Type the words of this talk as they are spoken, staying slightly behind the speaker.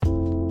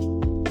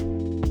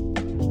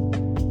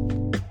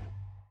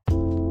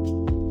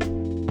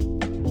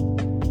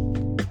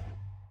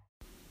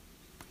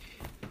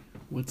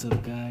What's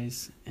up,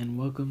 guys, and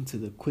welcome to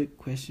the Quick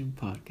Question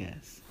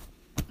Podcast.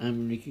 I'm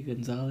Enrique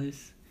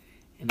Gonzalez,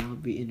 and I'll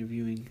be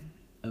interviewing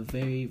a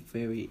very,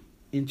 very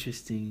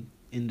interesting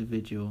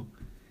individual.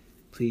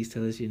 Please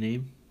tell us your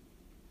name.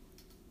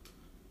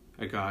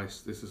 Hey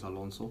guys, this is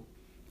Alonso.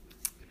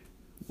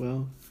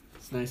 Well,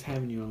 it's nice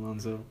having you,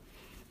 Alonso,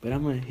 but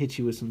I'm going to hit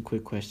you with some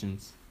quick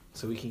questions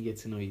so we can get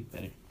to know you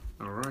better.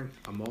 Alright,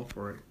 I'm all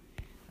for it.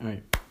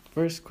 Alright,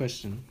 first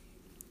question.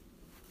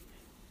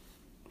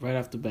 Right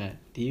off the bat,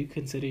 do you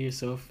consider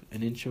yourself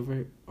an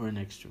introvert or an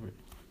extrovert?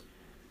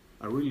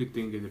 I really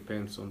think it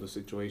depends on the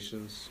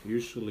situations.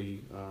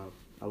 Usually,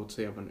 I would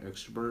say I'm an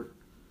extrovert.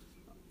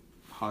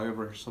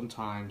 However,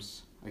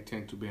 sometimes I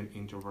tend to be an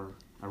introvert.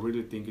 I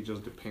really think it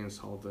just depends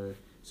how the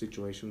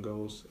situation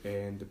goes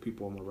and the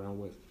people I'm around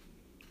with.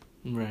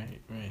 Right.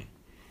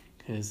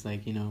 Because,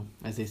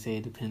 as they say,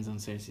 it depends on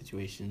certain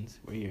situations,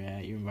 where you're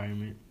at, your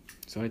environment.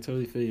 So I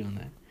totally feel you on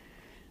that.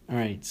 All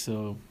right,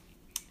 so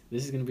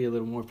this is going to be a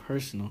little more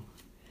personal.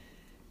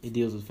 It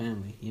deals with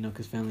family,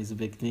 because family is a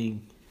big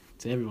thing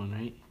to everyone,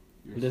 right?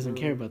 Yes, Who doesn't sir.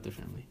 care about their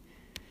family?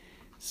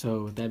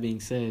 So with that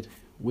being said,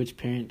 which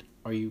parent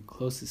are you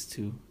closest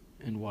to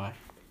and why?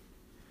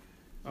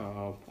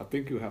 I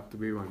think it would have to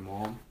be my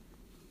mom,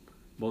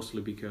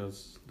 mostly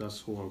because that's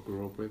who I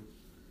grew up with.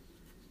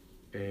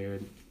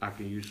 And I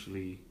can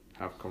usually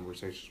have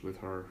conversations with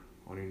her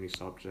on any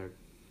subject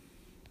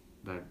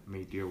that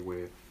may deal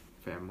with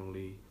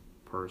family,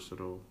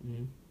 personal,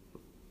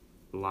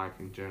 life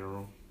in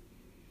general,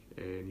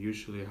 and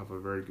usually I have a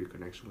very good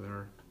connection with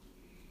her.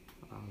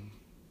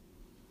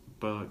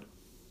 But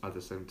at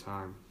the same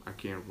time, I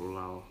can't rule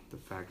out the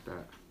fact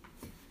that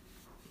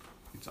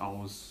it's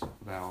always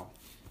about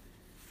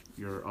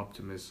your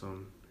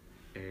optimism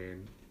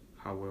and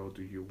how well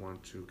do you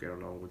want to get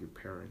along with your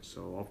parents.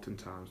 So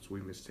oftentimes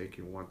we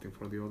mistaken one thing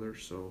for the other.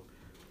 So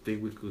I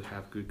think we could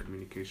have good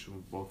communication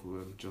with both of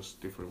them, just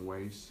different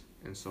ways.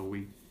 And so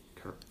we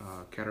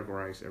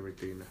categorize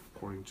everything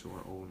according to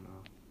our own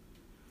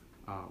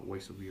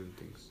ways of viewing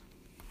things.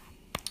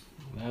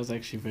 That was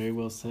actually very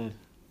well said.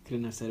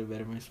 Couldn't have said it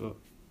better myself.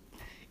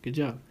 Good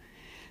job.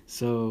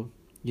 So,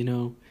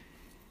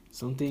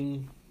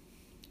 something,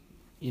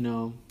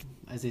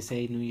 as they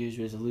say, New Year's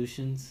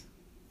resolutions,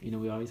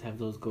 we always have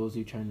those goals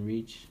we're trying to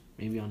reach,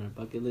 maybe on our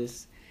bucket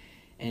list.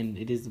 And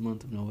it is the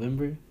month of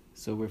November,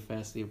 so we're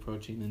fastly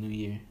approaching the new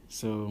year.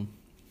 So,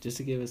 just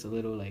to give us a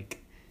little, I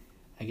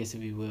guess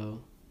if you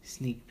will,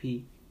 sneak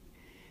peek,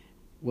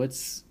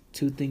 what's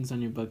 2 things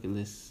on your bucket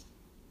list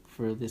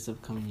for this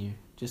upcoming year?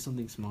 Just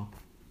something small.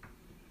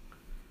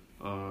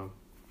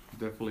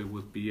 Definitely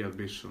would be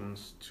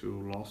admissions to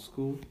law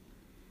school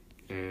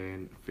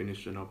and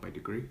finishing up my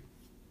degree.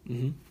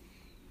 Mm-hmm.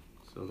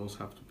 So those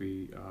have to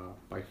be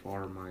by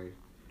far my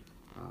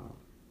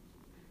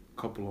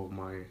couple of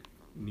my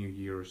New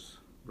Year's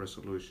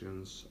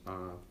resolutions.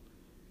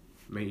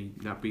 May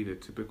not be the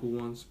typical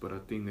ones, but I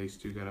think they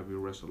still gotta be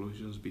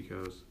resolutions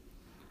because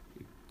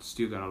it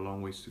still got a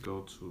long ways to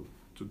go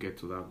to get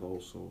to that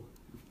goal. So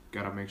you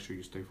gotta make sure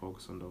you stay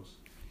focused on those.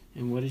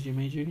 And what is your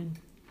major again?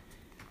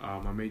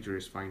 My major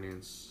is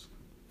finance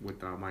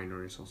with a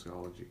minor in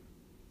sociology.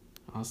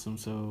 Awesome.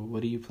 So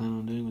what do you plan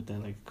on doing with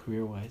that,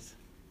 career-wise?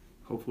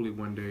 Hopefully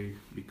one day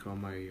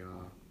become a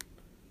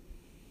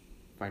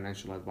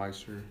financial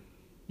advisor,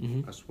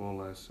 Mm-hmm. as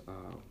well as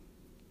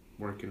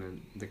working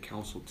in the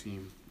council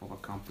team of a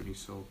company.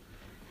 So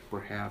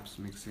perhaps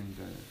mixing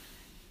the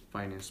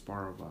finance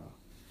part of a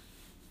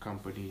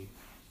company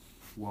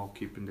while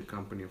keeping the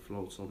company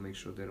afloat. So make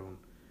sure they don't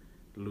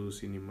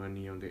lose any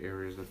money on the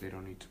areas that they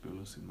don't need to be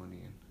losing money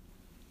in.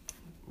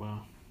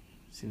 Wow.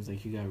 Seems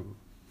like you got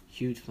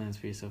huge plans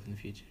for yourself in the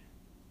future.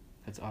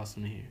 That's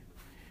awesome to hear.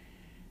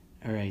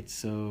 All right,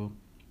 so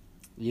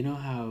you know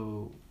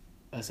how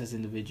us as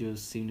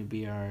individuals seem to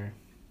be our,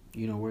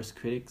 worst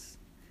critics?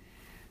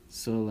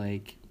 So,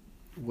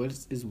 what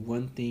is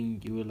one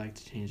thing you would like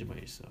to change about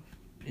yourself?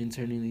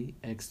 Internally,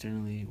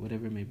 externally,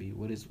 whatever it may be.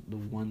 What is the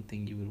one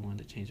thing you would want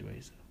to change about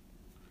yourself?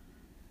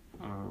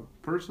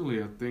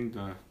 Personally, I think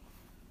that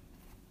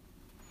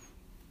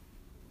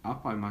I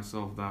find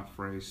myself that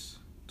phrase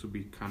to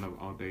be kind of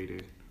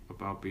outdated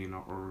about being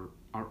our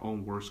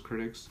own worst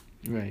critics.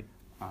 Right.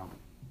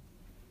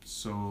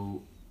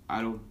 So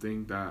I don't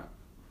think that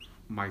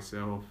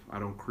I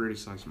don't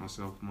criticize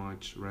myself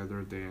much,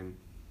 rather than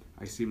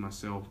I see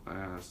myself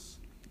as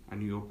a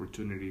new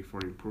opportunity for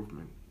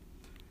improvement.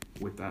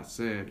 With that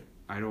said,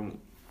 I don't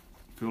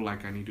feel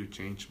like I need to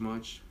change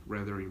much,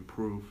 rather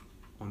improve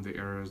on the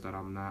areas that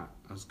I'm not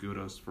as good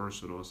as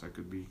versatile as I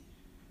could be.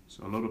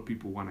 So a lot of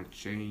people want to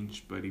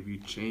change, but if you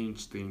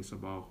change things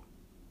about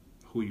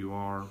who you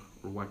are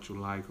or what you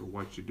like or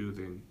what you do,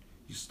 then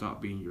you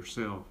stop being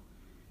yourself.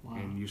 Wow.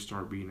 And you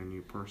start being a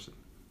new person.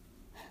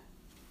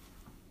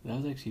 That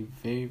was actually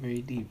very,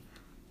 very deep.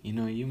 You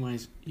might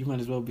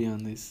as well be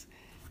on this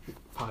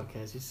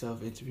podcast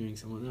yourself interviewing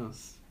someone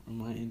else, or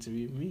might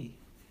interview me.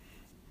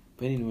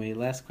 But anyway,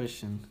 last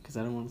question, because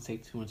I don't want to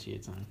take too much of your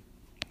time.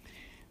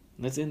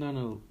 Let's end on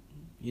a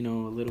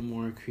little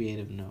more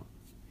creative note.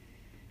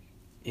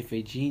 If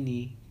a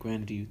genie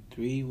granted you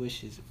 3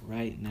 wishes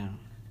right now,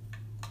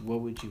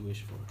 what would you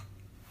wish for?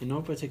 In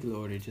no particular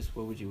order, just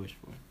what would you wish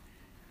for?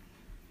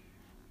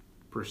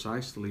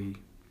 Precisely,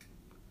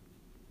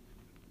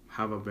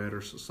 have a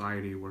better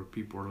society where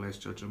people are less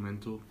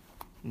judgmental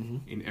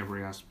in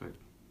every aspect,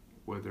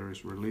 whether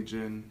it's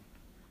religion,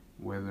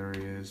 whether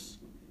it's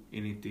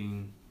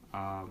anything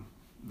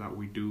that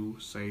we do,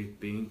 say,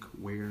 think,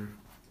 wear.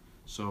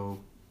 So,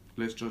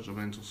 less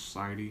judgmental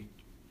society.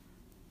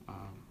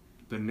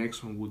 The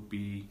next one would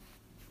be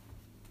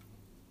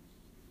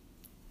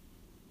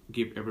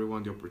give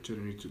everyone the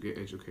opportunity to get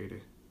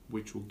educated,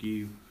 which will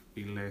give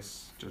a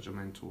less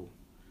judgmental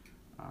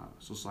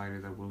society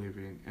that we live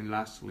in. And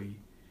lastly,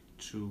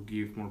 to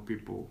give more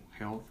people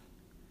health.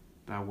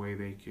 That way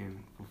they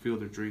can fulfill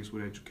their dreams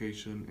with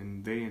education,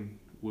 and then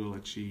will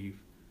achieve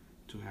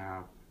to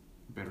have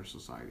a better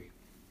society.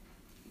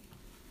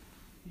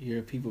 You're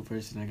a people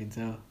person, I can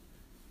tell.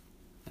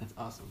 That's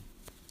awesome.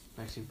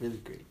 Actually, really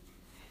great.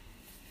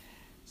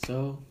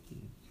 So,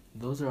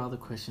 those are all the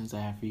questions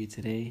I have for you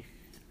today.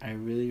 I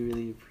really,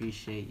 really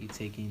appreciate you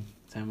taking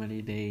time out of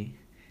your day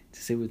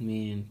to sit with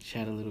me and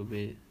chat a little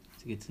bit,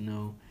 to get to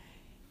know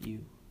you.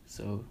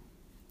 So,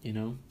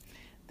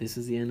 this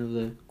is the end of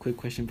the Quick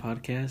Question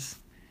Podcast.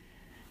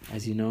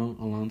 As you know,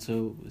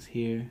 Alonso was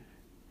here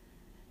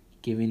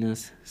giving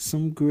us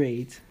some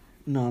great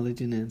knowledge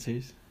and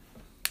answers.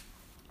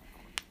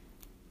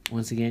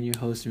 Once again, your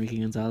host, Enrique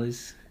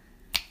Gonzalez.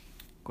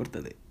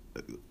 Córtale.